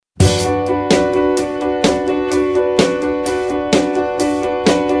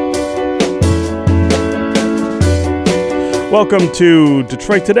Welcome to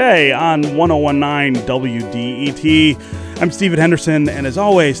Detroit Today on 1019 WDET. I'm Stephen Henderson, and as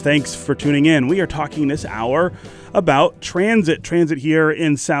always, thanks for tuning in. We are talking this hour about transit here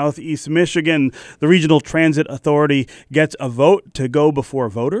in Southeast Michigan. The Regional Transit Authority gets a vote to go before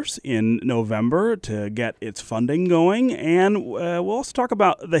voters in November to get its funding going. And we'll also talk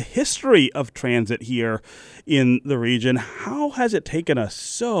about the history of transit here in the region. How has it taken us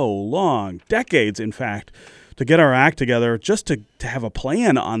so long, decades in fact, to get our act together, just to have a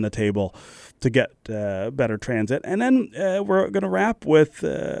plan on the table to get better transit. And then we're going to wrap with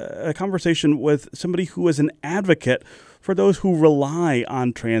a conversation with somebody who is an advocate for those who rely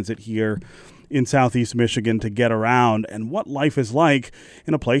on transit here in Southeast Michigan to get around, and what life is like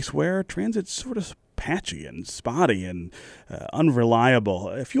in a place where transit's sort of patchy and spotty and unreliable.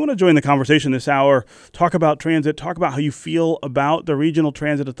 If you want to join the conversation this hour, talk about transit, talk about how you feel about the Regional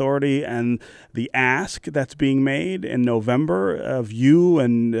Transit Authority and the ask that's being made in November of you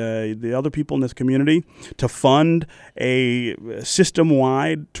and the other people in this community to fund a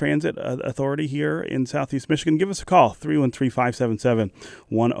system-wide transit authority here in Southeast Michigan, give us a call,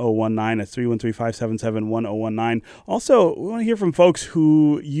 313-577-1019. That's 313-577-1019. Also, we want to hear from folks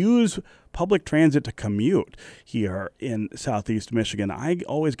who use public transit to commute here in Southeast Michigan. I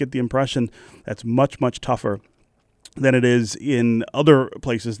always get the impression that's much, much tougher than it is in other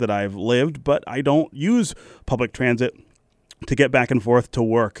places that I've lived, but I don't use public transit to get back and forth to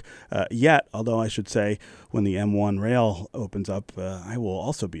work yet, although I should say when the M1 rail opens up, I will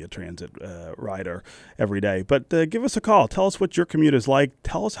also be a transit rider every day. But give us a call. Tell us what your commute is like.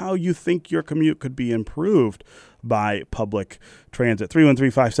 Tell us how you think your commute could be improved by public transit.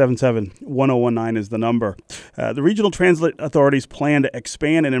 313-577-1019 is the number. The Regional Transit Authority's plan to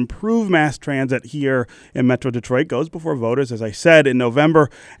expand and improve mass transit here in Metro Detroit goes before voters, as I said, in November.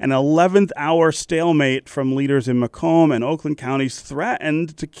 An 11th hour stalemate from leaders in Macomb and Oakland counties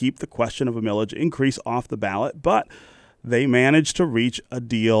threatened to keep the question of a millage increase off the ballot, but they managed to reach a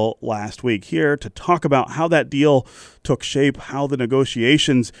deal last week. Here to talk about how that deal took shape, how the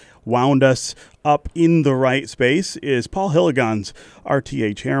negotiations wound us up in the right space, is Paul Hilligans,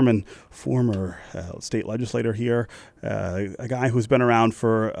 RTA Chairman, former state legislator here, a guy who's been around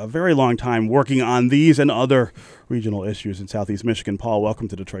for a very long time working on these and other regional issues in Southeast Michigan. Paul, welcome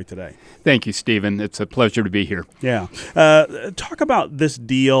to Detroit Today. Thank you, Stephen. It's a pleasure to be here. Yeah. Talk about this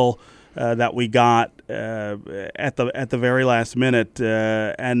deal that we got at the very last minute,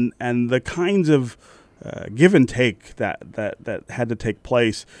 and the kinds of give and take that had to take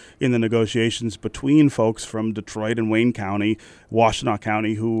place in the negotiations between folks from Detroit and Wayne County, Washtenaw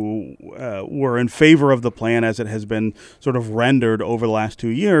County, who were in favor of the plan as it has been sort of rendered over the last 2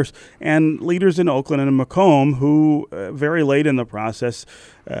 years, and leaders in Oakland and Macomb who very late in the process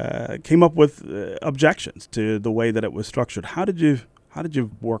came up with objections to the way that it was structured. How did you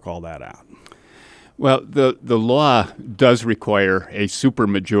work all that out? Well, the law does require a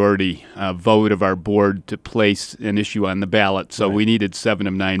supermajority vote of our board to place an issue on the ballot. So we needed 7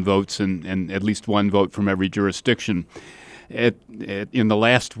 of 9 votes and at least 1 vote from every jurisdiction. In the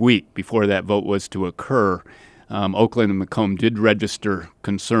last week before that vote was to occur, Oakland and Macomb did register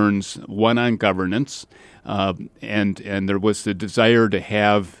concerns, one on governance, and there was the desire to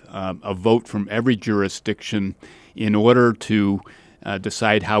have a vote from every jurisdiction in order to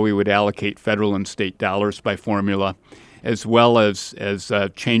decide how we would allocate federal and state dollars by formula, as well as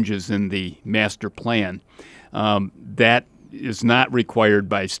changes in the master plan. That is not required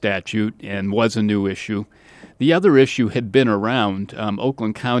by statute and was a new issue. The other issue had been around.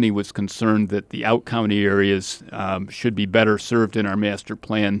 Oakland County was concerned that the out-county areas should be better served in our master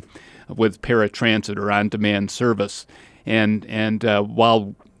plan with paratransit or on-demand service. And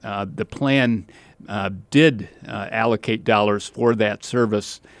while the plan did allocate dollars for that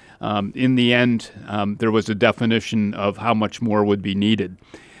service, in the end, there was a definition of how much more would be needed.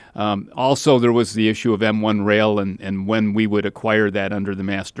 Also, there was the issue of M1 rail and when we would acquire that under the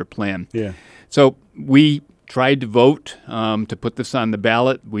master plan. Yeah. So we tried to vote to put this on the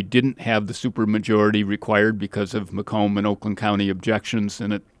ballot. We didn't have the supermajority required because of Macomb and Oakland County objections.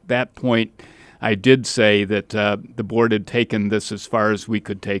 And at that point, I did say that the board had taken this as far as we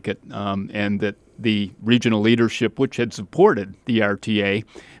could take it, and that the regional leadership, which had supported the RTA,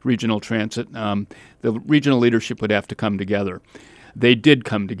 regional transit, the regional leadership would have to come together. They did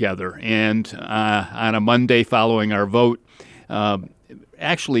come together, and on a Monday following our vote,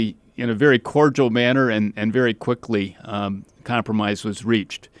 actually in a very cordial manner and very quickly, compromise was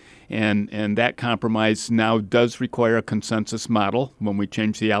reached. And that compromise now does require a consensus model when we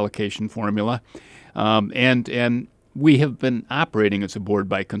change the allocation formula. And we have been operating as a board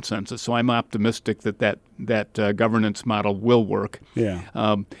by consensus, so I'm optimistic that governance model will work.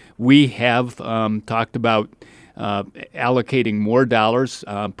 Yeah. We have talked about allocating more dollars,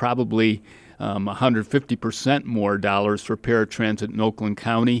 probably 150% more dollars for paratransit in Oakland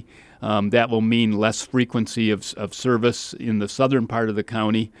County. That will mean less frequency of service in the southern part of the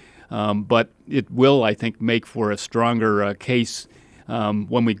county, but it will, I think, make for a stronger case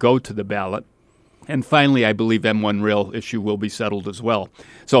when we go to the ballot. And finally, I believe M1 rail issue will be settled as well.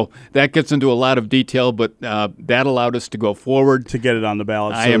 So that gets into a lot of detail, but that allowed us to go forward. To get it on the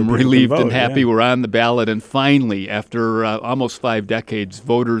ballot. I am relieved and happy we're on the ballot. And finally, after almost 5 decades,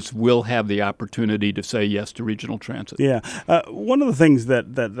 voters will have the opportunity to say yes to regional transit. Yeah. One of the things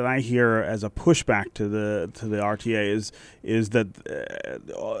that I hear as a pushback to the RTA is that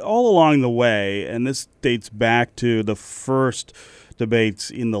all along the way, and this dates back to the first debates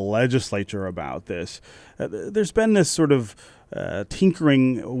in the legislature about this, there's been this sort of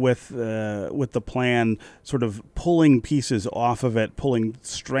tinkering with the plan, sort of pulling pieces off of it, pulling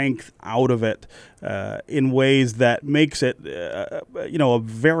strength out of it in ways that makes it, a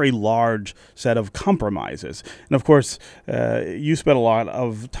very large set of compromises. And of course, you spent a lot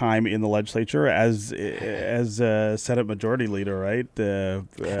of time in the legislature as Senate Majority Leader, right?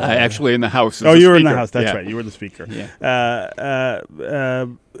 Actually, in the House. You were in the House. That's right. You were the Speaker. Yeah.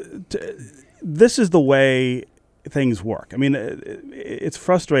 This is the way things work. I mean, it's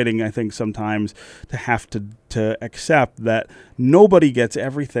frustrating, I think, sometimes to have to accept that nobody gets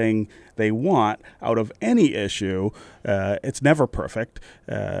everything they want out of any issue. It's never perfect.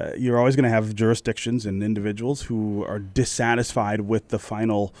 You're always going to have jurisdictions and individuals who are dissatisfied with the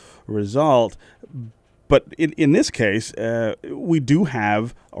final result. But in this case, we do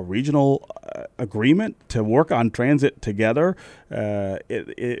have a regional agreement to work on transit together.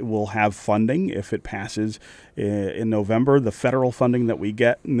 It will have funding if it passes in November. The federal funding that we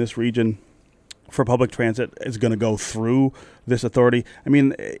get in this region for public transit is going to go through this authority. I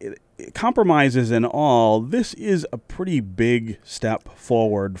mean, compromises and all, this is a pretty big step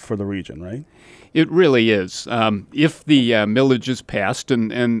forward for the region, right? It really is. If the millage is passed,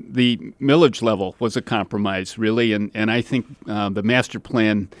 and the millage level was a compromise, really, and I think the master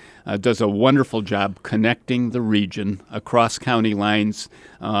plan does a wonderful job connecting the region across county lines,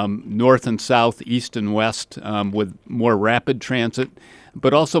 north and south, east and west, with more rapid transit,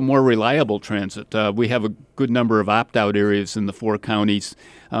 but also more reliable transit. We have a good number of opt-out areas in the 4 counties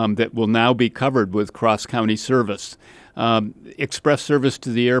that will now be covered with cross-county service, express service to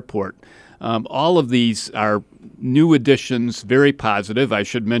the airport. All of these are new additions, very positive. I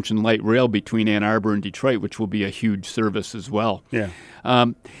should mention light rail between Ann Arbor and Detroit, which will be a huge service as well. Yeah.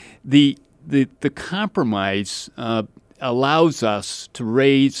 The compromise allows us to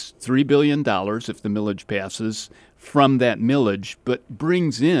raise $3 billion if the millage passes from that millage, but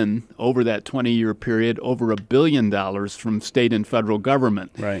brings in, over that 20-year period, over $1 billion from state and federal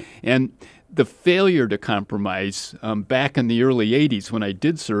government. Right. And the failure to compromise back in the early 80s, when I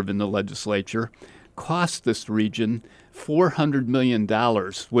did serve in the legislature, cost this region $400 million,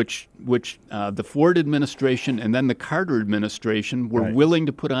 which the Ford administration and then the Carter administration were willing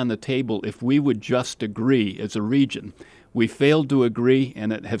to put on the table if we would just agree as a region. We failed to agree,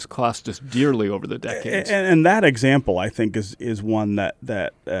 and it has cost us dearly over the decades. And that example, I think, is one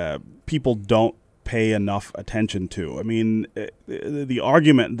that people don't pay enough attention to. I mean, the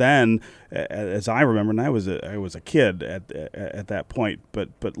argument then, as I remember, and I was a kid at that point,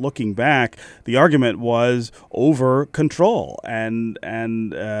 but looking back, the argument was over control and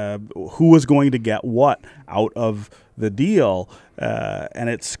who was going to get what out of the deal, and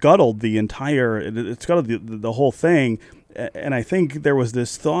it scuttled the whole thing. And I think there was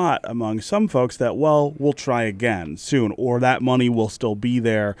this thought among some folks that, well, we'll try again soon, or that money will still be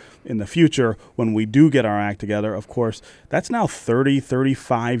there in the future when we do get our act together. Of course, that's now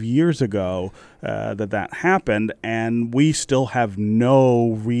 35 years ago that happened, and we still have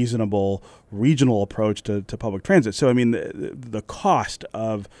no reasonable regional approach to public transit. So, I mean, the cost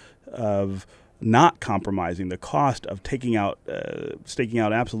of not compromising, the cost of staking out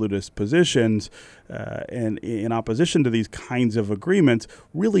absolutist positions and in opposition to these kinds of agreements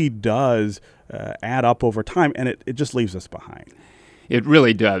really does add up over time, and it just leaves us behind. It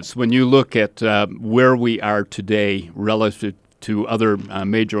really does. When you look at where we are today relative to other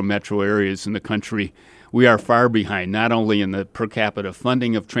major metro areas in the country, we are far behind, not only in the per capita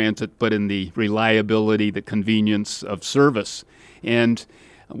funding of transit, but in the reliability, the convenience of service. And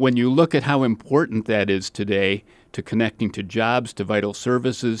when you look at how important that is today, to connecting to jobs, to vital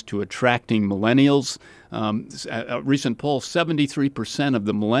services, to attracting millennials. A recent poll, 73% of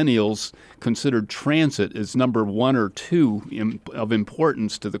the millennials considered transit as number one or two of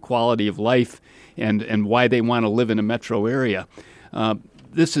importance to the quality of life and why they want to live in a metro area.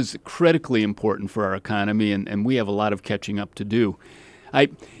 This is critically important for our economy, and we have a lot of catching up to do.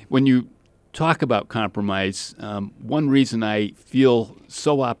 When you talk about compromise, one reason I feel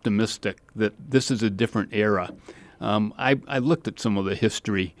so optimistic that this is a different era, I looked at some of the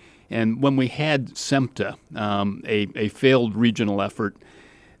history, and when we had SEMTA, a failed regional effort,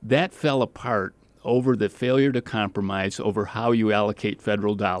 that fell apart over the failure to compromise over how you allocate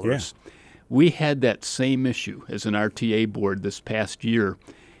federal dollars. Yeah. We had that same issue as an RTA board this past year,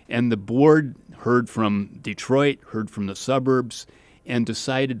 and the board heard from Detroit, heard from the suburbs, and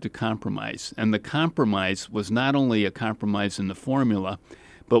decided to compromise. And the compromise was not only a compromise in the formula,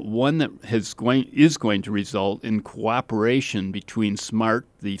 but one that is going to result in cooperation between SMART,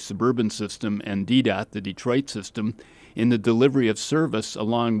 the suburban system, and DDOT, the Detroit system, in the delivery of service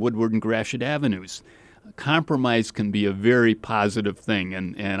along Woodward and Gratiot Avenues. Compromise can be a very positive thing,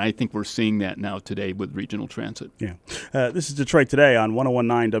 and I think we're seeing that now today with regional transit. Yeah. This is Detroit Today on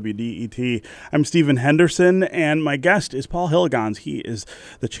 101.9 WDET. I'm Stephen Henderson, and my guest is Paul Hilligans. He is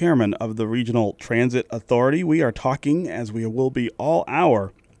the chairman of the Regional Transit Authority. We are talking, as we will be all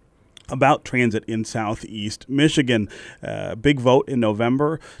hour, about transit in Southeast Michigan. Big vote in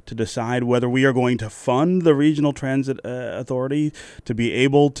November to decide whether we are going to fund the Regional Transit Authority to be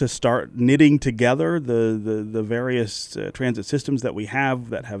able to start knitting together the various transit systems that we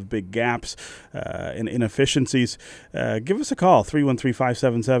have that have big gaps and inefficiencies. Give us a call,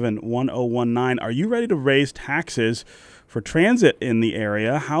 313-577-1019. Are you ready to raise taxes for transit in the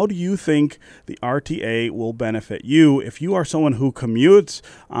area? How do you think the RTA will benefit you? If you are someone who commutes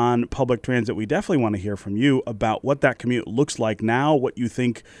on public transit, we definitely want to hear from you about what that commute looks like now, what you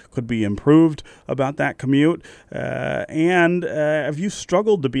think could be improved about that commute, and have you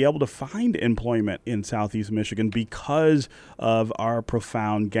struggled to be able to find employment in Southeast Michigan because of our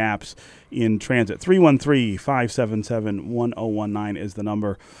profound gaps in transit? 313-577-1019 is the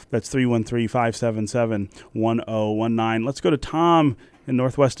number. That's 313-577-1019. Let's go to Tom in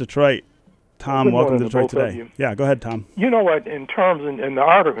Northwest Detroit. Tom, welcome to Detroit Today. Yeah, go ahead, Tom. You know what, in terms in the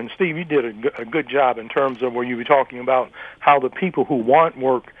article, and Steve, you did a good job in terms of where you were talking about how the people who want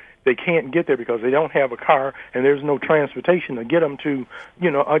work, they can't get there because they don't have a car and there's no transportation to get them to,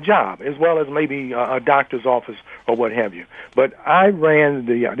 a job, as well as maybe a doctor's office or what have you. But I ran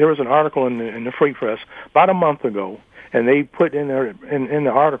there was an article in the Free Press about a month ago, and they put in there in the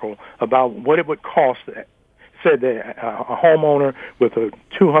article about what it would cost. Said that a homeowner with a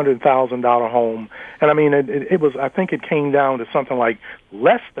 $200,000 home, and I mean it was. I think it came down to something like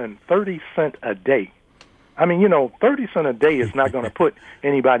less than 30 cents a day. I mean, 30 cents a day is not going to put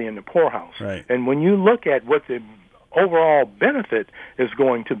anybody in the poorhouse. Right. And when you look at what the overall benefit is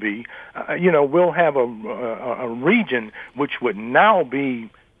going to be, we'll have a region which would now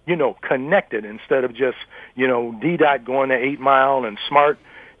be, connected instead of just, DDOT going to 8 Mile and SMART,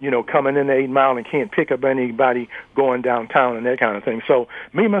 coming in the 8 Mile and can't pick up anybody going downtown and that kind of thing. So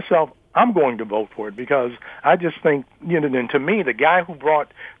me, myself, I'm going to vote for it because I just think, and to me, the guy who brought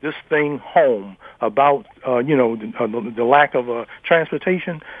this thing home about, the lack of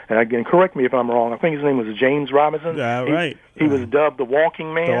transportation, and again, correct me if I'm wrong, I think his name was James Robinson. Right. He was dubbed the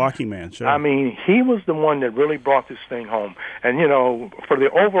Walking Man. The Walking Man, sure. I mean, he was the one that really brought this thing home. And, for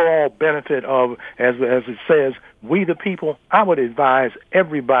the overall benefit of, as it says, we the people, I would advise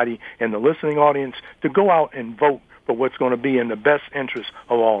everybody in the listening audience to go out and vote for what's going to be in the best interest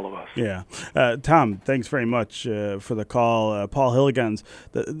of all of us. Yeah. Tom, thanks very much for the call. Paul Hilligans,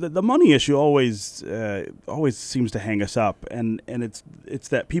 the money issue always seems to hang us up, and it's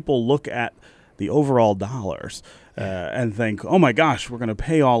that people look at the overall dollars and think, oh my gosh, we're going to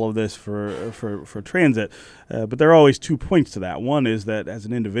pay all of this for transit. But there are always 2 points to that. One is that as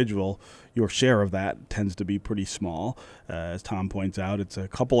an individual, your share of that tends to be pretty small. As Tom points out, it's a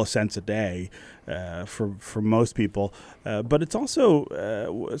couple of cents a day for most people. But it's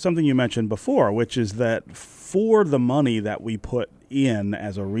also something you mentioned before, which is that for the money that we put in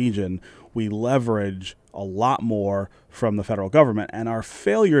as a region, we leverage a lot more from the federal government. And our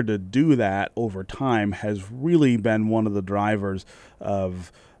failure to do that over time has really been one of the drivers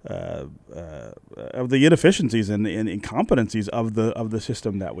of the inefficiencies and incompetencies of the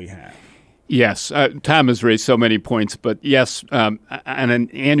system that we have. Yes, Tom has raised so many points, but yes, on an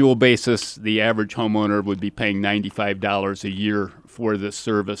annual basis, the average homeowner would be paying $95 a year for this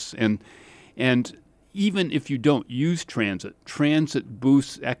service, and even if you don't use transit, transit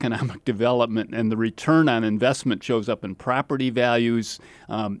boosts economic development, and the return on investment shows up in property values,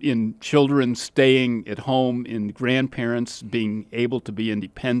 in children staying at home, in grandparents being able to be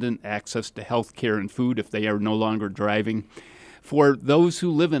independent, access to health care and food if they are no longer driving. For those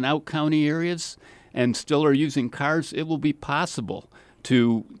who live in out-county areas and still are using cars, it will be possible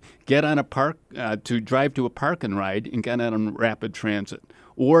to get on to drive to a park and ride and get on rapid transit,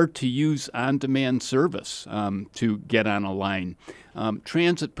 or to use on-demand service to get on a line.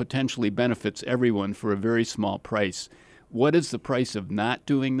 Transit potentially benefits everyone for a very small price. What is the price of not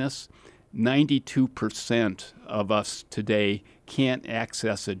doing this? 92% of us today can't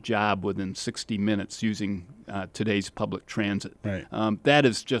access a job within 60 minutes using today's public transit. Right. That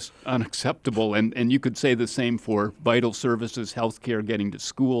is just unacceptable, and you could say the same for vital services, healthcare, getting to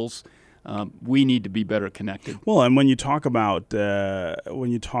schools. We need to be better connected. Well, and when you talk about the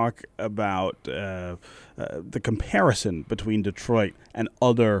comparison between Detroit and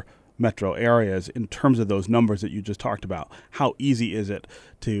other metro areas in terms of those numbers that you just talked about, how easy is it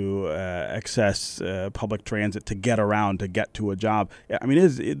to access public transit, to get around, to get to a job? I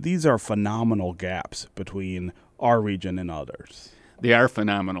mean, these are phenomenal gaps between our region and others. They are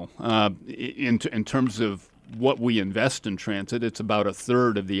phenomenal. In terms of what we invest in transit, it's about a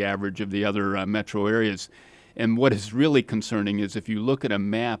third of the average of the other metro areas. And what is really concerning is if you look at a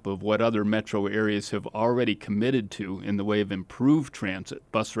map of what other metro areas have already committed to in the way of improved transit,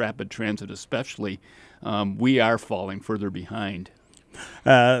 bus rapid transit especially, we are falling further behind.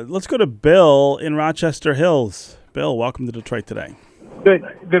 Let's go to Bill in Rochester Hills. Bill, welcome to Detroit Today.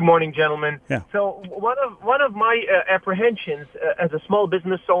 Good morning, gentlemen. Yeah. So one of my apprehensions as a small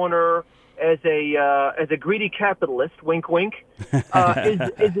business owner, as a greedy capitalist, wink, wink,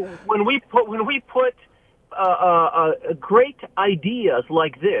 is when we put great ideas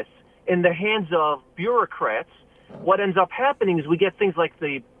like this in the hands of bureaucrats, what ends up happening is we get things like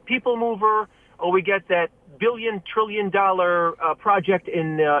the People Mover, or we get that billion-trillion-dollar project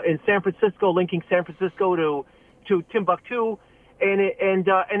in San Francisco, linking San Francisco to Timbuktu, and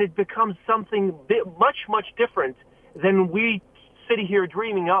it becomes something much different than we sit here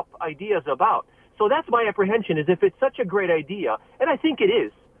dreaming up ideas about. So that's my apprehension: is if it's such a great idea, and I think it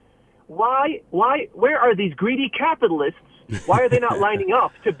is, where are these greedy capitalists? Why are they not lining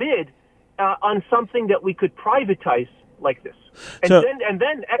up to bid on something that we could privatize like this, and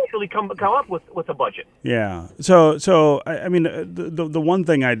then actually come up with a budget? Yeah. So I mean, the one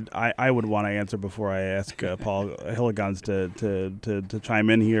thing I would want to answer before I ask Paul Hilligans to chime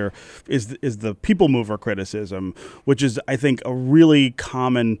in here is the People Mover criticism, which is, I think, a really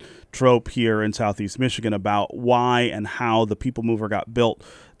common trope here in Southeast Michigan about why and how the People Mover got built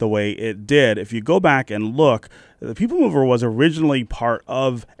the way it did. If you go back and look, the People Mover was originally part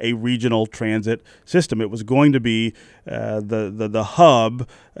of a regional transit system. It was going to be the hub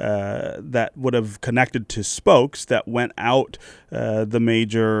that would have connected to spokes that went out the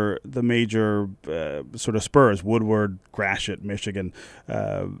major sort of spurs, Woodward, Gratiot, Michigan,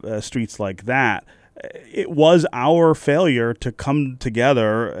 streets like that. It was our failure to come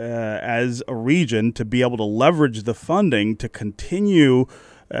together as a region to be able to leverage the funding to continue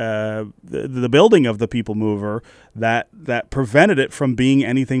the building of the People Mover that prevented it from being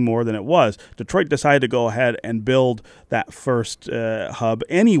anything more than it was. Detroit decided to go ahead and build that first hub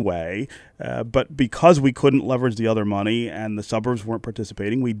anyway, but because we couldn't leverage the other money and the suburbs weren't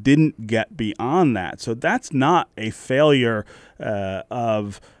participating, we didn't get beyond that. So that's not a failure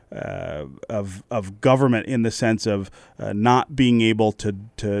of government in the sense of not being able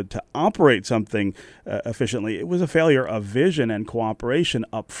to operate something efficiently. It was a failure of vision and cooperation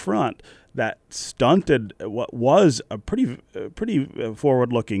up front that stunted what was a pretty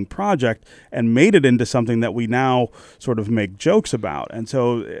forward-looking project and made it into something that we now sort of make jokes about. And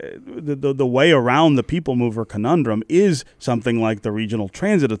so the way around the People Mover conundrum is something like the Regional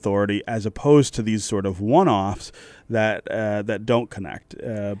Transit Authority, as opposed to these sort of one-offs that don't connect.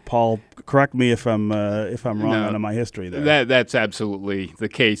 Paul, correct me if I'm wrong on my history there. That's absolutely the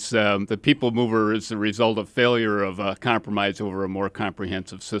case. The People Mover is the result of failure of compromise over a more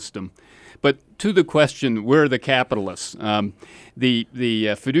comprehensive system. But to the question, where are the capitalists?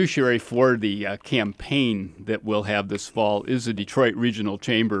 The fiduciary for the campaign that we'll have this fall is the Detroit Regional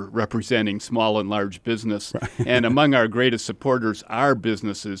Chamber, representing small and large business. Right. And among our greatest supporters are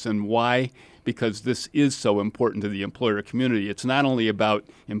businesses. And why? Because this is so important to the employer community. It's not only about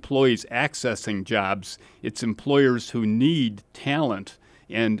employees accessing jobs, it's employers who need talent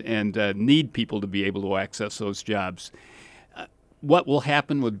and need people to be able to access those jobs. What will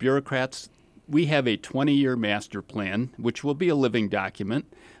happen with bureaucrats? We have a 20-year master plan, which will be a living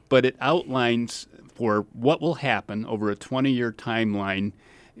document, but it outlines for what will happen over a 20-year timeline,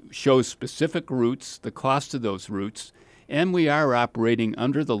 shows specific routes, the cost of those routes, and we are operating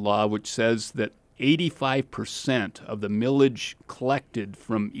under the law which says that 85% of the millage collected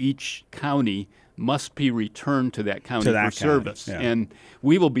from each county must be returned to that county for service. Yeah. And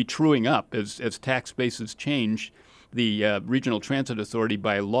we will be truing up as tax bases change. The Regional Transit Authority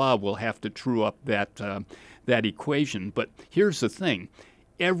by law will have to true up that equation. But here's the thing.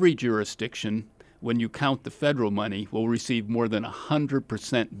 Every jurisdiction, when you count the federal money, will receive more than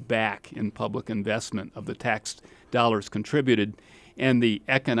 100% back in public investment of the tax dollars contributed. And the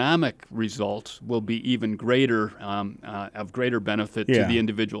economic results will be even greater, of greater benefit to the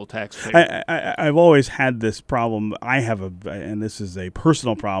individual taxpayer. I've always had this problem. And this is a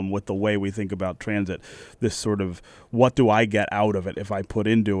personal problem with the way we think about transit. This sort of, what do I get out of it if I put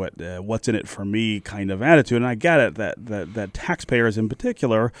into it? What's in it for me kind of attitude. And I get it that taxpayers in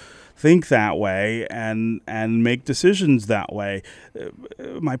particular think that way and make decisions that way.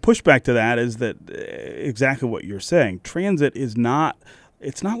 My pushback to that is that exactly what you're saying. Transit is not,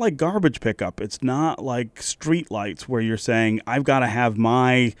 it's not like garbage pickup. It's not like street lights where you're saying, I've got to have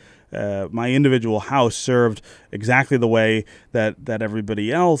my individual house served exactly the way that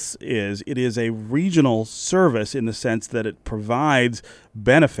everybody else is. It is a regional service in the sense that it provides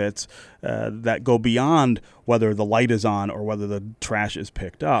benefits that go beyond whether the light is on or whether the trash is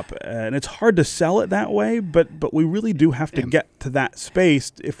picked up. And it's hard to sell it that way, but we really do have to get to that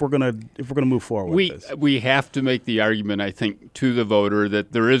space if we're gonna move forward with this. We have to make the argument, I think, to the voter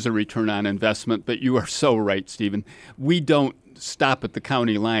that there is a return on investment. But you are so right, Stephen. We don't stop at the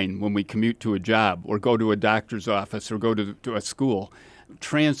county line when we commute to a job or go to a doctor's office or go to a school.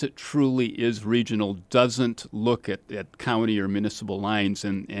 Transit truly is regional, doesn't look at county or municipal lines,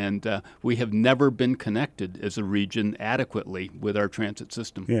 and we have never been connected as a region adequately with our transit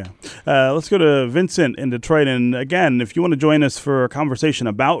system. Yeah. Let's go to Vincent in Detroit. And again, if you want to join us for a conversation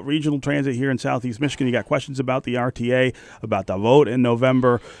about regional transit here in Southeast Michigan, you got questions about the RTA, about the vote in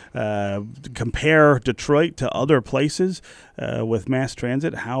November, compare Detroit to other places with mass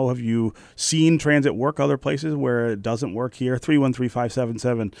transit. How have you seen transit work other places where it doesn't work here?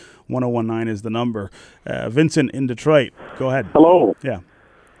 313-577-1019 is the number. Vincent in Detroit, go ahead. Hello. Yeah.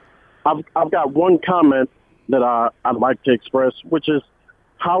 I've got one comment that I'd like to express, which is,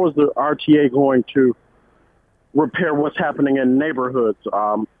 how is the RTA going to repair what's happening in neighborhoods?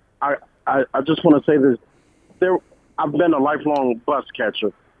 I just want to say this. I've been a lifelong bus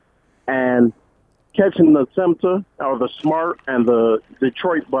catcher, and catching the SEMTA or the SMART and the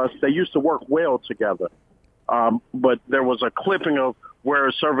Detroit bus, they used to work well together. But there was a clipping of where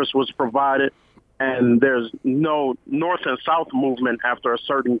service was provided, and there's no north and south movement after a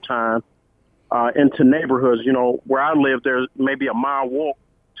certain time into neighborhoods. You know, where I live, there's maybe a mile walk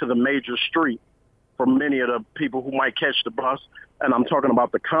to the major street for many of the people who might catch the bus, and I'm talking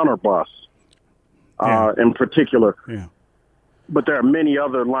about the counter bus in particular. Yeah. But there are many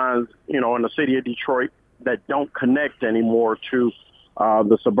other lines, you know, in the city of Detroit that don't connect anymore to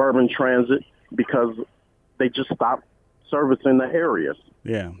the suburban transit because they just stopped servicing the areas.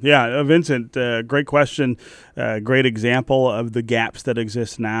 Yeah. Vincent, great question. Great example of the gaps that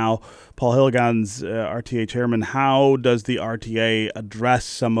exist now. Paul Hilligan's RTA Chairman. How does the RTA address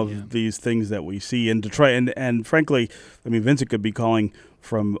some of these things that we see in Detroit? And frankly, I mean, Vincent could be calling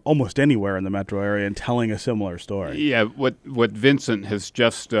from almost anywhere in the metro area and telling a similar story. Yeah, what Vincent has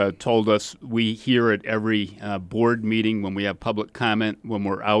just told us, we hear at every board meeting when we have public comment, when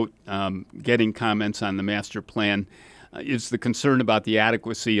we're out getting comments on the master plan, is the concern about the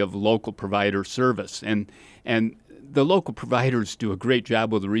adequacy of local provider service. And the local providers do a great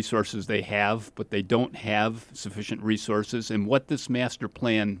job with the resources they have, but they don't have sufficient resources. And what this master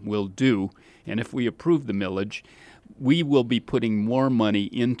plan will do, and if we approve the millage, we will be putting more money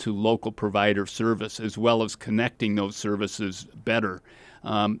into local provider service as well as connecting those services better.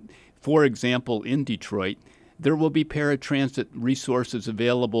 For example, in Detroit, there will be paratransit resources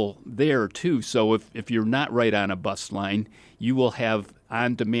available there too. So if you're not right on a bus line, you will have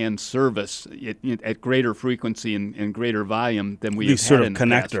on-demand service at greater frequency and greater volume than we these have had sort of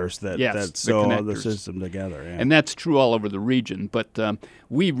connectors that sew the system together. Yeah. And that's true all over the region. But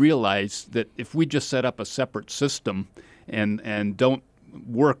we realize that if we just set up a separate system and don't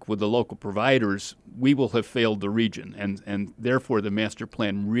work with the local providers, we will have failed the region. And therefore, the master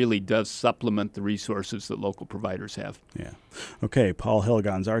plan really does supplement the resources that local providers have. Yeah. Okay, Paul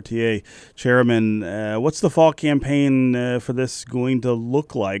Hilligan's RTA Chairman. What's the fall campaign for this going to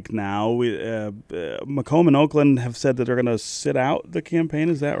look like now? Macomb and Oakland have said that they're going to sit out the campaign.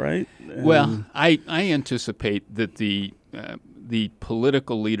 Is that right? Well, I anticipate that the the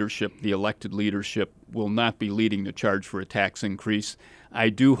political leadership, the elected leadership, will not be leading the charge for a tax increase. I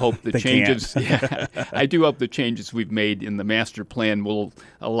do hope the changes. I do hope the changes we've made in the master plan will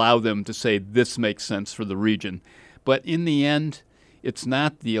allow them to say this makes sense for the region. But in the end, it's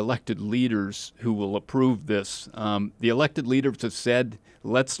not the elected leaders who will approve this. The elected leaders have said,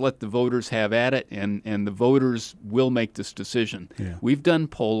 let's let the voters have at it, and the voters will make this decision. Yeah. We've done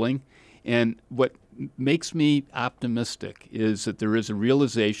polling, and what makes me optimistic is that there is a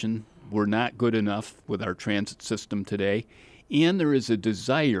realization we're not good enough with our transit system today, and there is a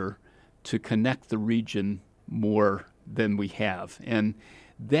desire to connect the region more than we have. And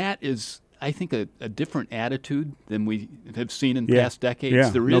that is, I think, a different attitude than we have seen in past decades. Yeah,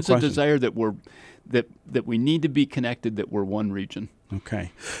 There no is question. a desire that that we need to be connected, that we're one region.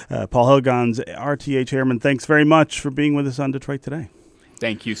 Okay. Paul Hilgons, RTA Chairman, thanks very much for being with us on Detroit Today.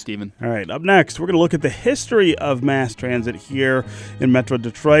 Thank you, Stephen. All right, up next, we're going to look at the history of mass transit here in Metro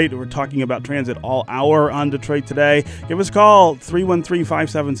Detroit. We're talking about transit all hour on Detroit Today. Give us a call,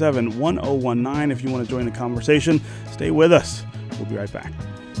 313-577-1019 if you want to join the conversation. Stay with us. We'll be right back.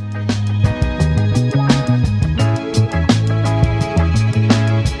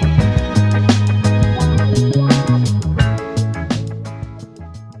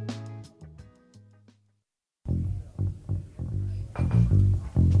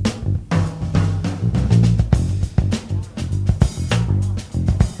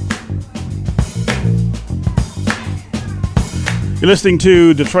 You're listening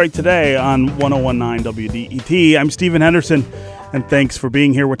to Detroit Today on 1019 WDET. I'm Stephen Henderson, and thanks for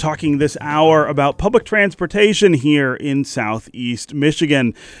being here. We're talking this hour about public transportation here in Southeast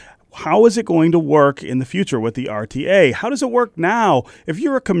Michigan. How is it going to work in the future with the RTA? How does it work now? If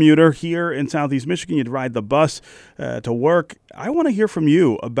you're a commuter here in Southeast Michigan, you'd ride the bus to work. I want to hear from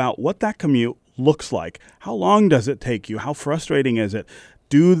you about what that commute looks like. How long does it take you? How frustrating is it?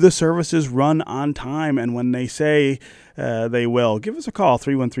 Do the services run on time? And when they say they will, give us a call,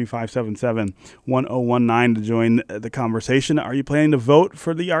 313-577-1019 to join the conversation. Are you planning to vote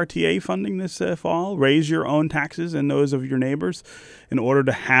for the RTA funding this fall? Raise your own taxes and those of your neighbors in order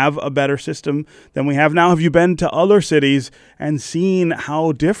to have a better system than we have now? Have you been to other cities and seen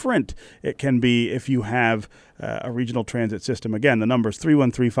how different it can be if you have a regional transit system? Again, the number is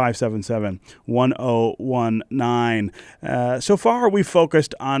 313-577-1019. So far, we've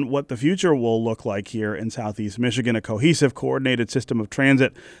focused on what the future will look like here in Southeast Michigan, a cohesive, coordinated system of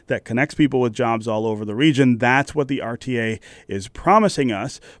transit that connects people with jobs all over the region. That's what the RTA is promising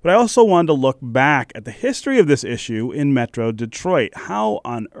us. But I also wanted to look back at the history of this issue in Metro Detroit. How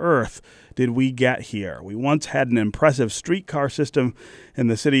on earth did we get here? We once had an impressive streetcar system in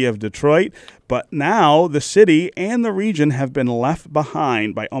the city of Detroit, but now the city and the region have been left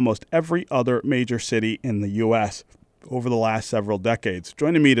behind by almost every other major city in the U.S. over the last several decades.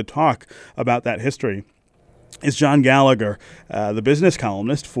 Joining me to talk about that history is John Gallagher, the business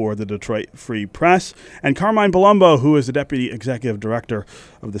columnist for the Detroit Free Press, and Carmine Palumbo, who is the Deputy Executive Director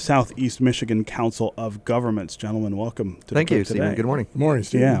of the Southeast Michigan Council of Governments. Gentlemen, welcome to Thank you, Detroit Stephen. Today. Good morning. Good morning,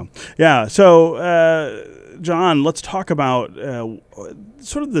 Stephen. Yeah. So, John, let's talk about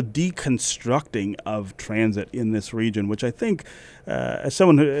sort of the deconstructing of transit in this region, which I think, as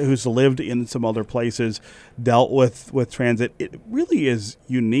someone who's lived in some other places, dealt with transit, it really is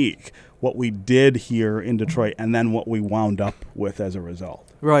unique what we did here in Detroit and then what we wound up with as a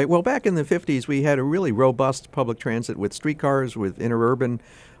result. Right. Well, back in the 50s, we had a really robust public transit with streetcars, with interurban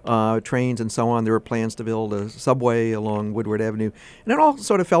trains and so on. There were plans to build a subway along Woodward Avenue. And it all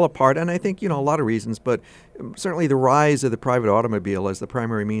sort of fell apart. And I think, a lot of reasons, but certainly the rise of the private automobile as the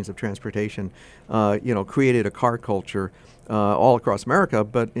primary means of transportation, created a car culture all across America,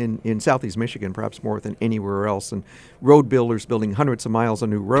 but in Southeast Michigan, perhaps more than anywhere else. And road builders building hundreds of miles of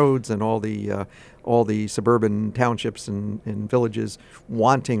new roads, and all the suburban townships and villages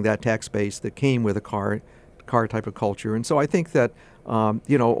wanting that tax base that came with a car type of culture. And so I think that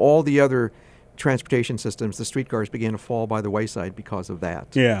all the other transportation systems, the streetcars began to fall by the wayside because of that.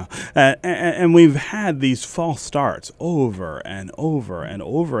 Yeah, and we've had these false starts over and over and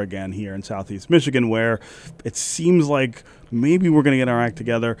over again here in Southeast Michigan, where it seems like maybe we're going to get our act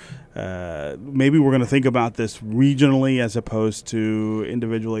together. Maybe we're going to think about this regionally as opposed to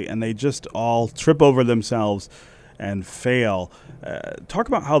individually, and they just all trip over themselves and fail. Talk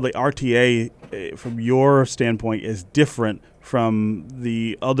about how the RTA, from your standpoint, is different from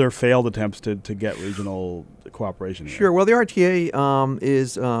the other failed attempts to get regional cooperation here. Sure. Well, the RTA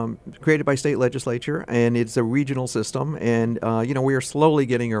is created by state legislature, and it's a regional system. And, we are slowly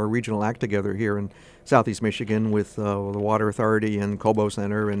getting our regional act together here in Southeast Michigan with the Water Authority and Cobo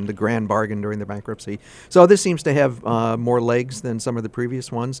Center and the grand bargain during the bankruptcy. So this seems to have more legs than some of the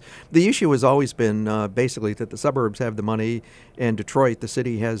previous ones. The issue has always been basically that the suburbs have the money and Detroit, the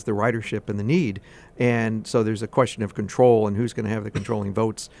city, has the ridership and the need. And so there's a question of control and who's going to have the controlling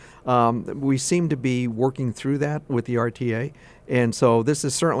votes. We seem to be working through that with the RTA. And so this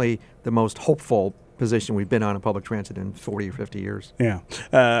is certainly the most hopeful position we've been on in public transit in 40 or 50 years. Yeah.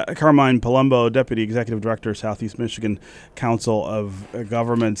 Carmine Palumbo, Deputy Executive Director, Southeast Michigan Council of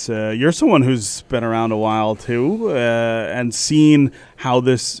Governments. You're someone who's been around a while, too, and seen how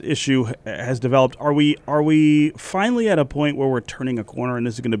this issue has developed. Are we finally at a point where we're turning a corner and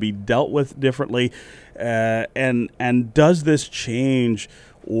this is going to be dealt with differently? And does this change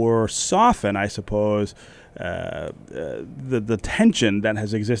or soften, I suppose, the tension that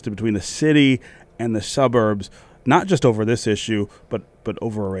has existed between the city and the suburbs, not just over this issue, but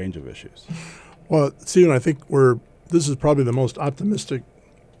over a range of issues? Well, Stephen, I think this is probably the most optimistic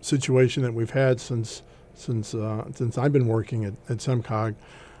situation that we've had since I've been working at SEMCOG.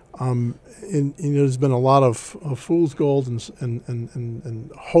 And there's been a lot of fool's gold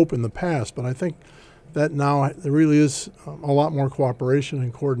and hope in the past, but I think that now there really is a lot more cooperation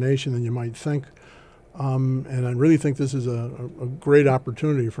and coordination than you might think. And I really think this is a great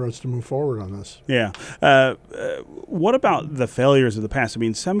opportunity for us to move forward on this. Yeah. What about the failures of the past? I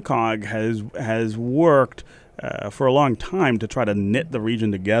mean, SEMCOG has worked for a long time to try to knit the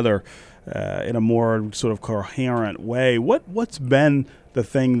region together in a more sort of coherent way. What's been the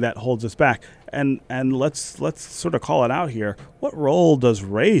thing that holds us back? And let's sort of call it out here. What role does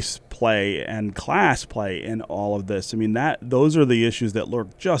race play and class play in all of this? I mean, those are the issues that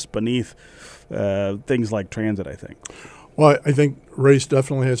lurk just beneath things like transit, I think. Well, I think race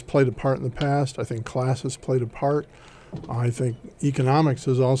definitely has played a part in the past. I think class has played a part. I think economics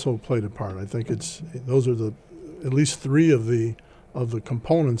has also played a part. I think those are at least three of the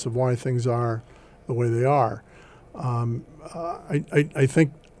components of why things are the way they are. I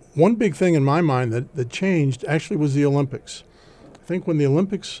think one big thing in my mind that changed actually was the Olympics. I think when the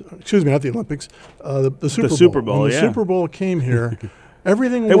Olympics, excuse me, not the Olympics, the Super Bowl. When the Super Bowl came here,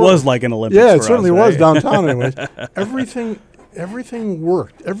 everything worked. It was like an Olympics. Yeah, it for certainly us, was right? downtown anyways. Everything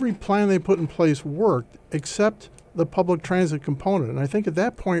worked. Every plan they put in place worked except the public transit component. And I think at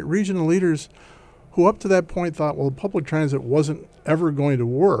that point, regional leaders who up to that point thought, well, public transit wasn't ever going to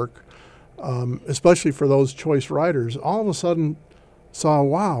work, especially for those choice riders, all of a sudden saw,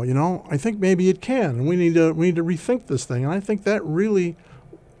 wow, I think maybe it can, and we need to rethink this thing. And I think that really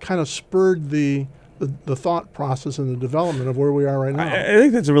kind of spurred the thought process and the development of where we are right now. I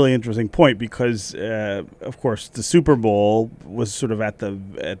think that's a really interesting point because, of course, the Super Bowl was sort of at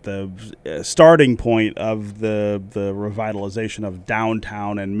the starting point of the revitalization of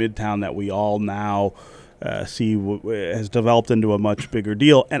downtown and midtown that we all now see has developed into a much bigger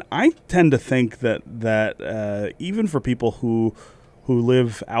deal. And I tend to think that even for people who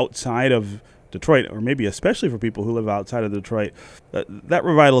live outside of Detroit, or maybe especially for people who live outside of Detroit, that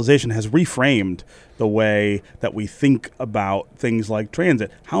revitalization has reframed the way that we think about things like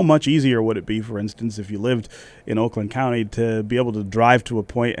transit. How much easier would it be, for instance, if you lived in Oakland County to be able to drive to a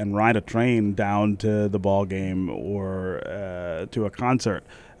point and ride a train down to the ball game or to a concert?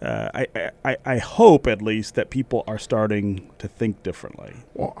 I hope, at least, that people are starting to think differently.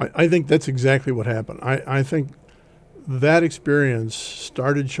 Well, I think that's exactly what happened. I think that experience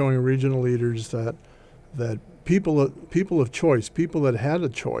started showing regional leaders that people of choice, people that had a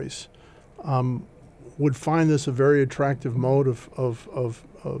choice, would find this a very attractive mode of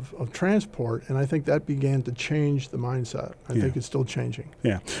transport, and I think that began to change the mindset. I think it's still changing.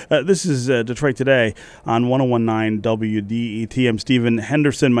 Yeah. This is Detroit Today on 101.9 WDET. I'm Stephen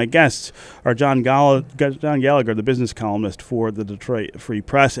Henderson. My guests are John Gallagher, the business columnist for the Detroit Free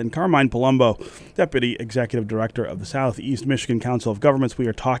Press, and Carmine Palumbo, Deputy Executive Director of the Southeast Michigan Council of Governments. We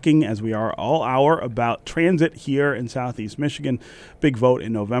are talking, as we are all hour, about transit here in Southeast Michigan. Big vote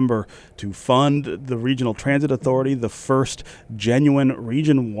in November to fund the Regional Transit Authority, the first genuine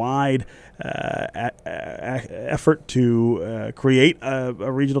region-wide effort to create a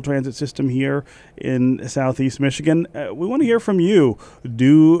regional transit system here in Southeast Michigan. We want to hear from you.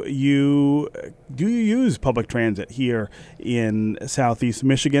 Do you use public transit here in Southeast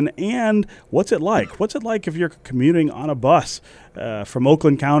Michigan? And what's it like? What's it like if you're commuting on a bus from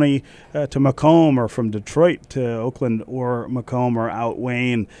Oakland County to Macomb, or from Detroit to Oakland or Macomb or out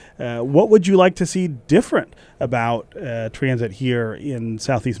Wayne. What would you like to see different about transit here in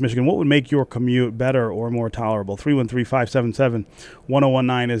Southeast Michigan? What would make your commute better or more tolerable?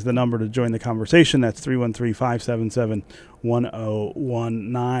 313-577-1019 is the number to join the conversation. That's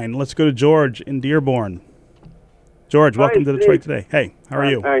 313-577-1019. Let's go to George in Dearborn. George, welcome to Detroit Today. Hey, how are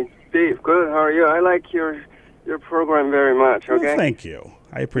you? Hi, Steve. Good. How are you? I like your program very much. Okay. Well, thank you.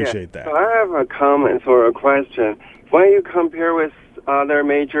 I appreciate that. So I have a comment or a question. When you compare with other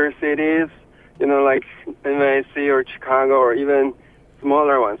major cities, like NYC or Chicago, or even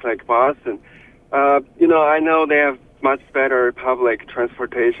smaller ones like Boston, I know they have much better public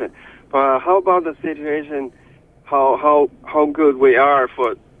transportation. But how about the situation? How good we are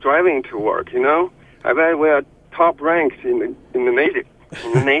for driving to work? I bet we are top ranked in the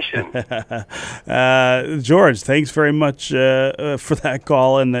nation. George, thanks very much for that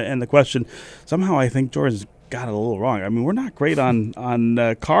call and the question. Somehow I think George got it a little wrong. I mean, we're not great on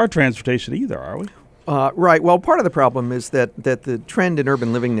car transportation either, are we? Right. Well, part of the problem is that the trend in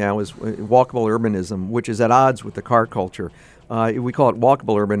urban living now is walkable urbanism, which is at odds with the car culture. We call it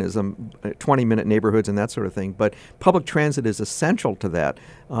walkable urbanism, 20-minute neighborhoods and that sort of thing. But public transit is essential to that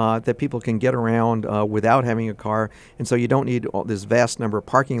people can get around without having a car. And so you don't need this vast number of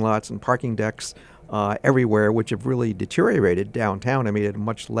parking lots and parking decks everywhere, which have really deteriorated downtown and made it a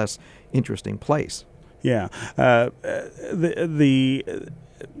much less interesting place. Yeah. The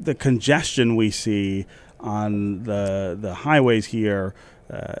congestion we see on the highways here,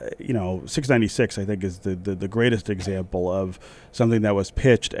 696 I think is the greatest example of something that was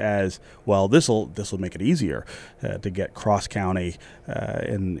pitched as, well, this will make it easier to get cross county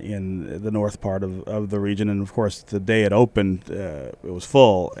in the north part of the region. And of course, the day it opened, it was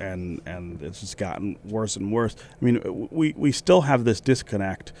full, and it's just gotten worse and worse. I mean, we still have this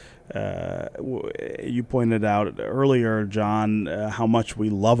disconnect. You pointed out earlier, John, how much we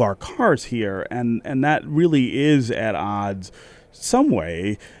love our cars here, and that really is at odds some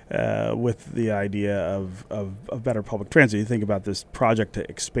way with the idea of better public transit. You think about this project to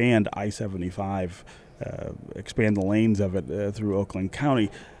expand I-75, expand the lanes of it through Oakland County.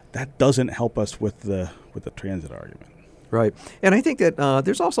 That doesn't help us with the transit argument. Right. And I think that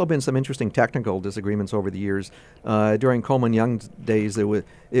there's also been some interesting technical disagreements over the years. During Coleman Young's days,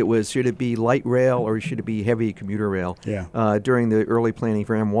 it was should it be light rail or should it be heavy commuter rail? Yeah. During the early planning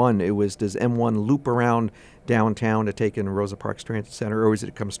for M1, it was, does M1 loop around downtown to take in Rosa Parks Transit Center, or is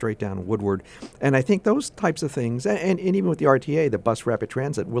it come straight down Woodward? And I think those types of things, and even with the RTA, the bus rapid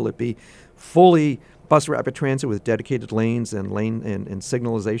transit, will it be fully bus rapid transit with dedicated lanes and lane and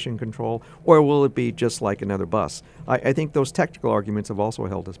signalization control, or will it be just like another bus? I think those technical arguments have also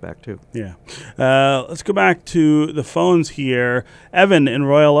held us back too. Yeah. Let's go back to the phones here. Evan in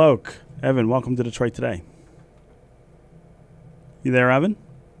Royal Oak. Evan, welcome to Detroit Today. You there, Evan?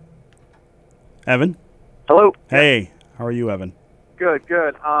 Evan? Hello. Hey, how are you, Evan? Good.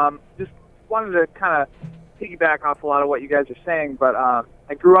 Just wanted to kind of piggyback off a lot of what you guys are saying, but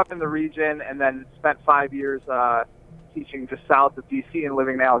I grew up in the region and then spent 5 years teaching just south of D.C. and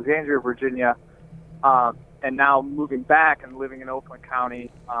living in Alexandria, Virginia, and now moving back and living in Oakland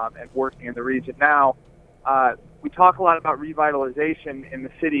County and working in the region now. We talk a lot about revitalization in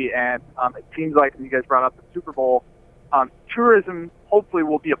the city, and it seems like, when you guys brought up the Super Bowl, tourism hopefully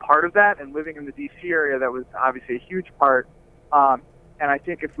will be a part of that, and living in the D.C. area, that was obviously a huge part. And I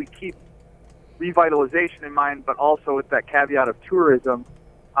think if we keep revitalization in mind, but also with that caveat of tourism,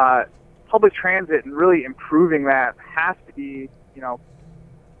 public transit and really improving that has to be,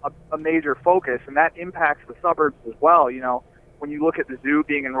 a major focus, and that impacts the suburbs as well. When you look at the zoo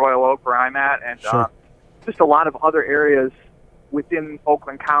being in Royal Oak, where I'm at, and Sure. Just a lot of other areas within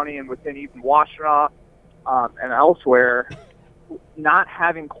Oakland County and within even Washtenaw and elsewhere, not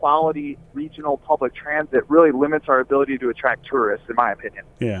having quality regional public transit really limits our ability to attract tourists, in my opinion.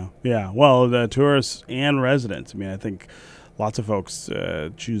 Yeah. Well, the tourists and residents. I mean, I think lots of folks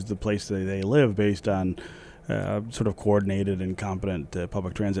choose the place that they live based on sort of coordinated and competent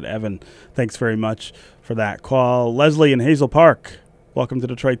public transit. Evan, thanks very much for that call. Leslie in Hazel Park, welcome to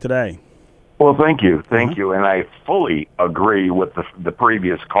Detroit Today. Well, thank you. And I fully agree with the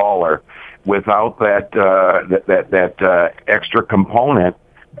previous caller. Without that extra component,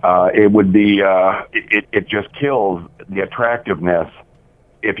 it would be it just kills the attractiveness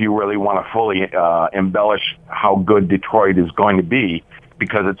if you really want to fully embellish how good Detroit is going to be,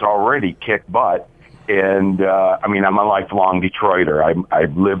 because it's already kicked butt. And I'm a lifelong Detroiter.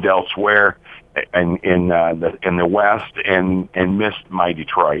 I've lived elsewhere in the West and missed my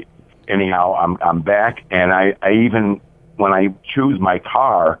Detroit. Anyhow, I'm back, and I even when I choose my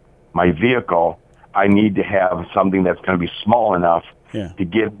car, my vehicle, I need to have something that's going to be small enough to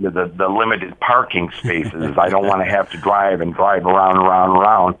get into the limited parking spaces. I don't want to have to drive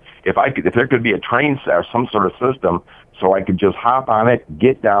around. If there could be a train set or some sort of system so I could just hop on it,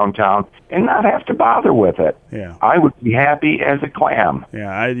 get downtown, and not have to bother with it, I would be happy as a clam.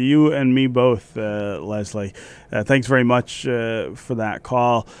 Yeah, you and me both, Leslie. Thanks very much for that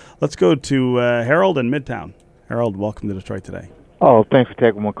call. Let's go to Harold in Midtown. Harold, welcome to Detroit Today. Oh, thanks for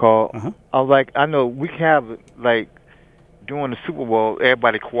taking my call. I was like, I know we have, like, during the Super Bowl,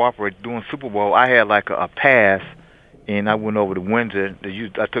 everybody cooperated. During Super Bowl, I had, like, a pass, and I went over to Windsor.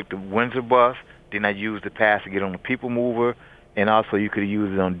 I took the Windsor bus, then I used the pass to get on the People Mover, and also you could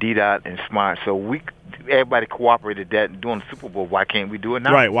use it on DDOT and Smart. So everybody cooperated that during the Super Bowl. Why can't we do it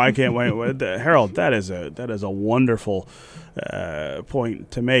now? Right, why can't we? Harold, that is a wonderful point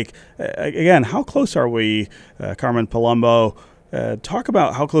to make. Again, how close are we, Carmen Palumbo? Talk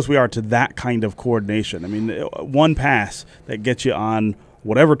about how close we are to that kind of coordination. I mean, one pass that gets you on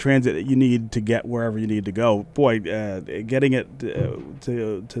whatever transit you need to get wherever you need to go. Boy, getting it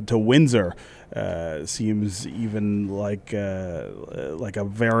to Windsor seems even like a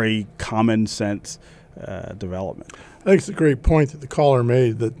very common sense development. I think it's a great point that the caller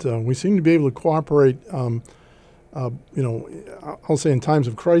made, that we seem to be able to cooperate, I'll say in times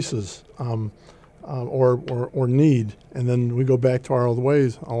of crisis, or need, and then we go back to our old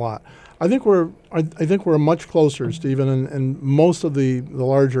ways a lot. I think we're much closer, Stephen, and most of the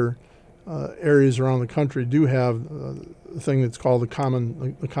larger areas around the country do have a thing that's called the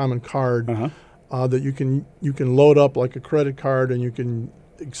common card that you can load up like a credit card, and you can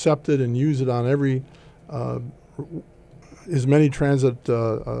accept it and use it on every as many transit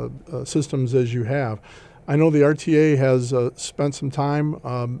systems as you have. I know the RTA has spent some time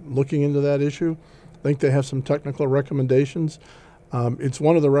looking into that issue. I think they have some technical recommendations. It's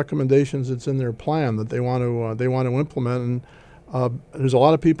one of the recommendations that's in their plan that they want to implement, and there's a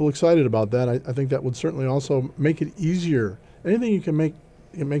lot of people excited about that. I think that would certainly also make it easier. Anything you can make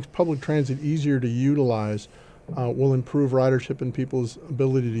it makes public transit easier to utilize will improve ridership and people's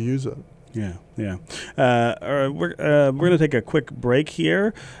ability to use it. Yeah. We're going to take a quick break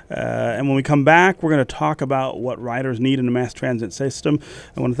here, and when we come back, we're going to talk about what riders need in the mass transit system.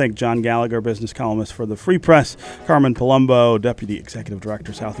 I want to thank John Gallagher, business columnist for the Free Press, Carmen Palumbo, Deputy Executive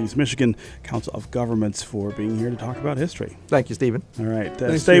Director, Southeast Michigan Council of Governments, for being here to talk about history. Thank you, Stephen. All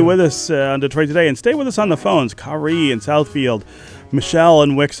right. Stay with us on Detroit Today, and stay with us on the phones. Kari in Southfield, Michelle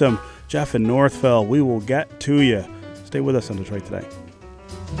in Wixom, Jeff in Northville. We will get to you. Stay with us on Detroit Today.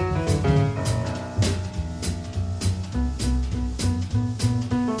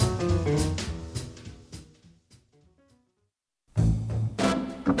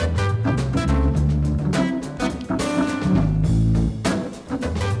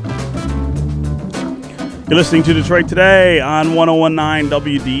 You're listening to Detroit Today on 1019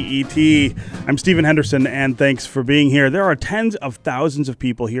 WDET. I'm Stephen Henderson, and thanks for being here. There are tens of thousands of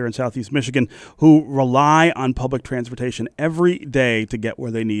people here in Southeast Michigan who rely on public transportation every day to get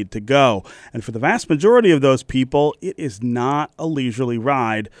where they need to go. And for the vast majority of those people, it is not a leisurely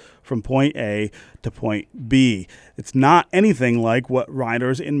ride from point A to point B. It's not anything like what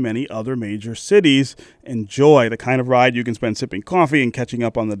riders in many other major cities enjoy, the kind of ride you can spend sipping coffee and catching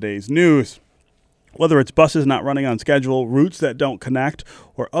up on the day's news. Whether it's buses not running on schedule, routes that don't connect,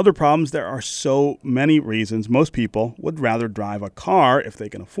 or other problems, there are so many reasons most people would rather drive a car, if they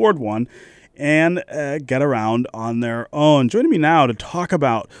can afford one, and get around on their own. Joining me now to talk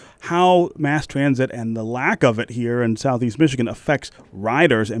about how mass transit and the lack of it here in Southeast Michigan affects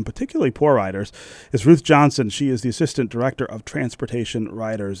riders, and particularly poor riders, is Ruth Johnson. She is the Assistant Director of Transportation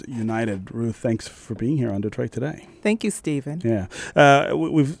Riders United. Ruth, thanks for being here on Detroit Today. Thank you, Stephen. Yeah.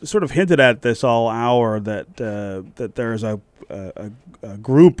 We've sort of hinted at this all hour that there's a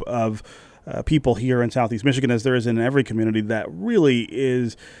group of people here in Southeast Michigan, as there is in every community, that really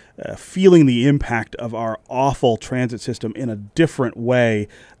is feeling the impact of our awful transit system in a different way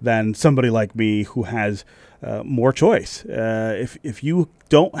than somebody like me who has more choice. If you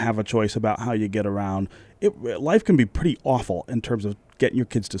don't have a choice about how you get around, life can be pretty awful in terms of getting your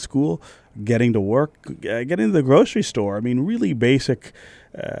kids to school, getting to work, getting to the grocery store. I mean, really basic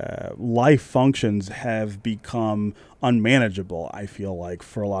life functions have become unmanageable, I feel like,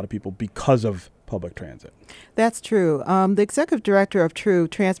 for a lot of people because of public transit. That's true. The executive director of True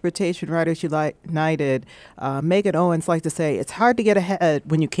Transportation Riders United, Megan Owens, likes to say it's hard to get ahead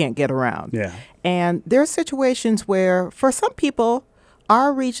when you can't get around. Yeah. And there are situations where, for some people,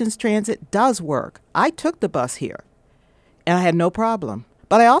 our region's transit does work. I took the bus here, and I had no problem.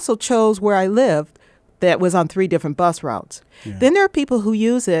 But I also chose where I lived that was on 3 different bus routes. Yeah. Then there are people who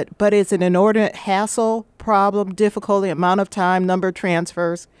use it, but it's an inordinate hassle, problem, difficulty, amount of time, number of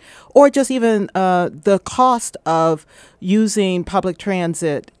transfers, or just even the cost of using public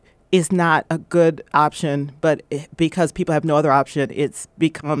transit is not a good option, but because people have no other option, it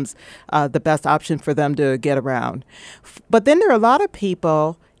becomes the best option for them to get around. But then there are a lot of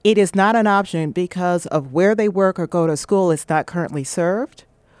people, it is not an option because of where they work or go to school. It's not currently served,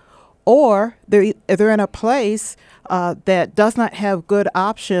 or they're in a place that does not have good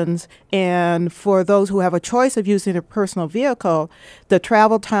options. And for those who have a choice of using a personal vehicle, the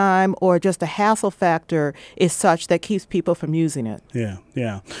travel time or just the hassle factor is such that keeps people from using it. Yeah,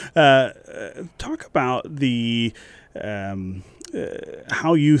 yeah. Talk about the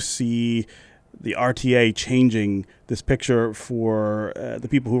how you see the RTA changing this picture for the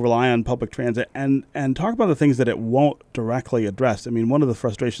people who rely on public transit, and talk about the things that it won't directly address. I mean, one of the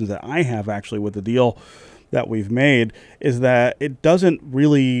frustrations that I have actually with the deal that we've made is that it doesn't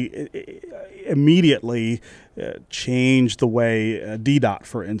really immediately change the way DDOT,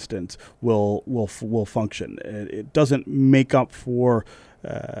 for instance, will function. It doesn't make up for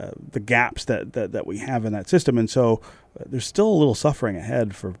the gaps that we have in that system, and so there's still a little suffering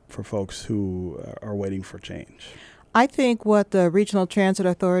ahead for folks who are waiting for change. I think what the Regional Transit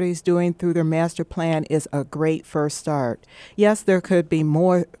Authority is doing through their master plan is a great first start. Yes, there could be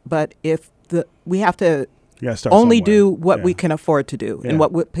more, but we have to only do what we can afford to do and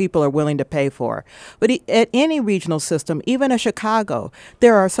what people are willing to pay for. But at any regional system, even in Chicago,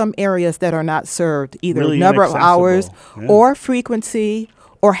 there are some areas that are not served, either really number of hours or frequency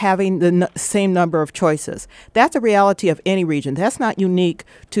or having the same number of choices. That's a reality of any region. That's not unique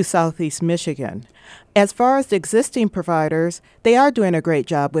to Southeast Michigan. As far as the existing providers, they are doing a great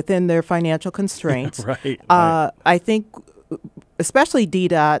job within their financial constraints. Right. I think especially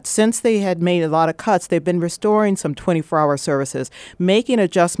DDOT, since they had made a lot of cuts, they've been restoring some 24-hour services, making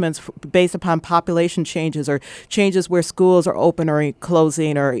adjustments based upon population changes or changes where schools are open or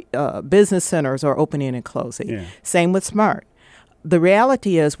closing or business centers are opening and closing. Yeah. Same with SMART. The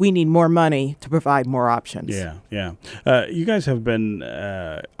reality is we need more money to provide more options. Yeah, yeah. You guys have been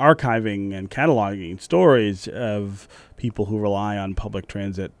archiving and cataloging stories of people who rely on public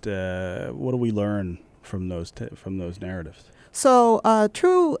transit. What do we learn from those narratives? So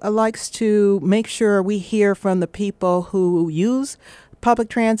True likes to make sure we hear from the people who use public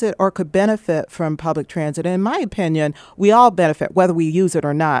transit or could benefit from public transit. And in my opinion, we all benefit, whether we use it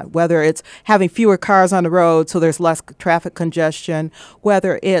or not, whether it's having fewer cars on the road so there's less traffic congestion,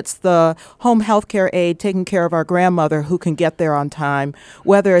 whether it's the home health care aide taking care of our grandmother who can get there on time,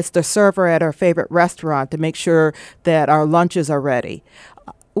 whether it's the server at our favorite restaurant to make sure that our lunches are ready.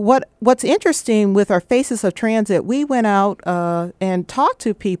 What's interesting with our Faces of Transit, we went out and talked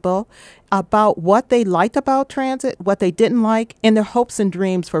to people about what they liked about transit, what they didn't like, and their hopes and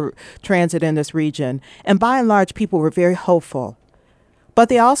dreams for transit in this region. And by and large, people were very hopeful. But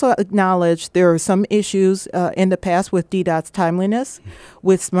they also acknowledged there are some issues in the past with DDOT's timeliness,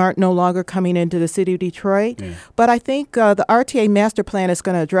 with SMART no longer coming into the city of Detroit. Yeah. But I think the RTA master plan is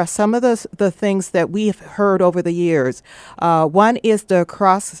going to address some of the things that we've heard over the years. One is the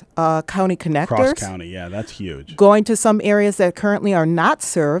cross-county connectors. Cross-county, yeah, that's huge. Going to some areas that currently are not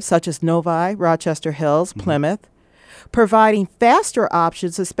served, such as Novi, Rochester Hills, Plymouth. Providing faster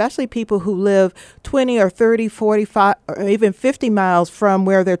options, especially people who live 20 or 30, 45, or even 50 miles from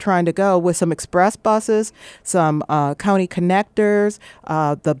where they're trying to go, with some express buses, some county connectors,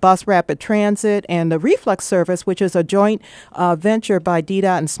 the bus rapid transit, and the reflex service, which is a joint venture by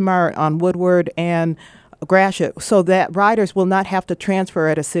DDOT and SMART on Woodward and Gratiot, so that riders will not have to transfer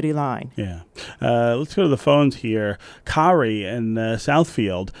at a city line. Yeah. Let's go to the phones here. Kari in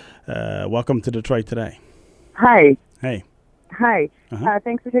Southfield, welcome to Detroit Today. Hi. Hey. Hi.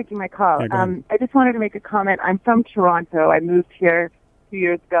 Thanks for taking my call. I just wanted to make a comment. I'm from Toronto. I moved here 2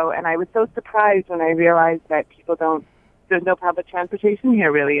 years ago, and I was so surprised when I realized that there's no public transportation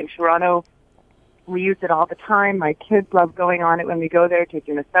here, really. In Toronto, we use it all the time. My kids love going on it when we go there,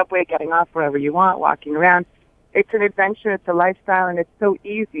 taking the subway, getting off wherever you want, walking around. It's an adventure, it's a lifestyle, and it's so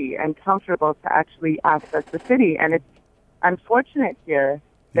easy and comfortable to actually access the city. And it's unfortunate here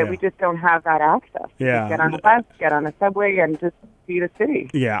that we just don't have that access. Yeah. Get on the bus, get on the subway, and just see the city.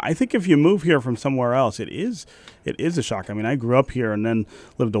 Yeah, I think if you move here from somewhere else, it is a shock. I mean, I grew up here and then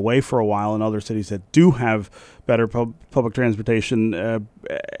lived away for a while in other cities that do have better public transportation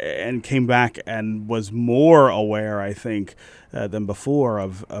and came back and was more aware, I think, than before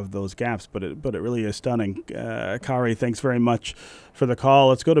of those gaps. But it really is stunning. Kari, thanks very much for the call.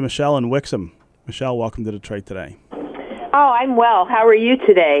 Let's go to Michelle in Wixom. Michelle, welcome to Detroit Today. Oh, I'm well. How are you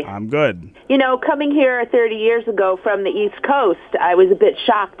today? I'm good. You know, coming here 30 years ago from the East Coast, I was a bit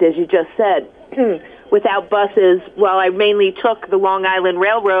shocked, as you just said. Without buses, well, I mainly took the Long Island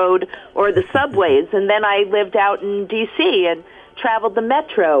Railroad or the subways, and then I lived out in D.C. and traveled the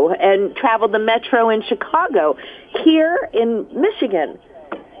metro in Chicago. Here in Michigan,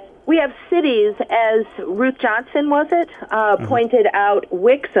 we have cities, as Ruth Johnson, pointed out,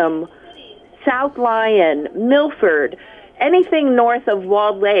 Wixom, South Lyon, Milford, anything north of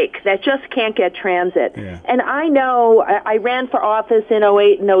Walled Lake that just can't get transit. Yeah. And I know I ran for office in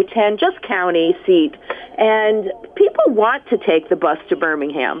 08 and 010, just county seat, and people want to take the bus to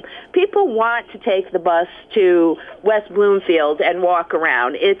Birmingham. People want to take the bus to West Bloomfield and walk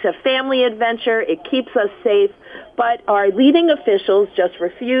around. It's a family adventure. It keeps us safe. But our leading officials just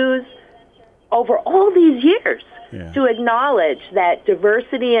refuse over all these years to acknowledge that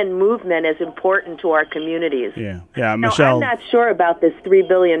diversity and movement is important to our communities. Yeah, now, Michelle. I'm not sure about this $3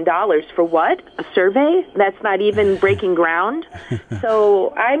 billion. For what? A survey? That's not even breaking ground.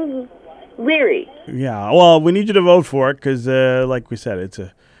 So I'm leery. Yeah, well, we need you to vote for it because, like we said, it's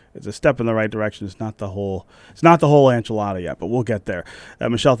a step in the right direction. It's not the whole enchilada yet, but we'll get there.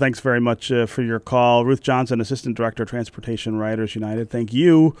 Michelle, thanks very much for your call. Ruth Johnson, Assistant Director of Transportation Riders United, thank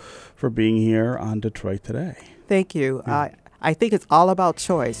you for being here on Detroit Today. Thank you. I think it's all about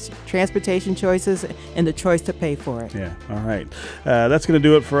choice, transportation choices, and the choice to pay for it. Yeah, all right. That's going to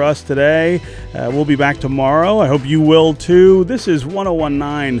do it for us today. We'll be back tomorrow. I hope you will, too. This is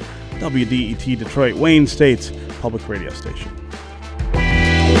 101.9 WDET Detroit, Wayne State's public radio station.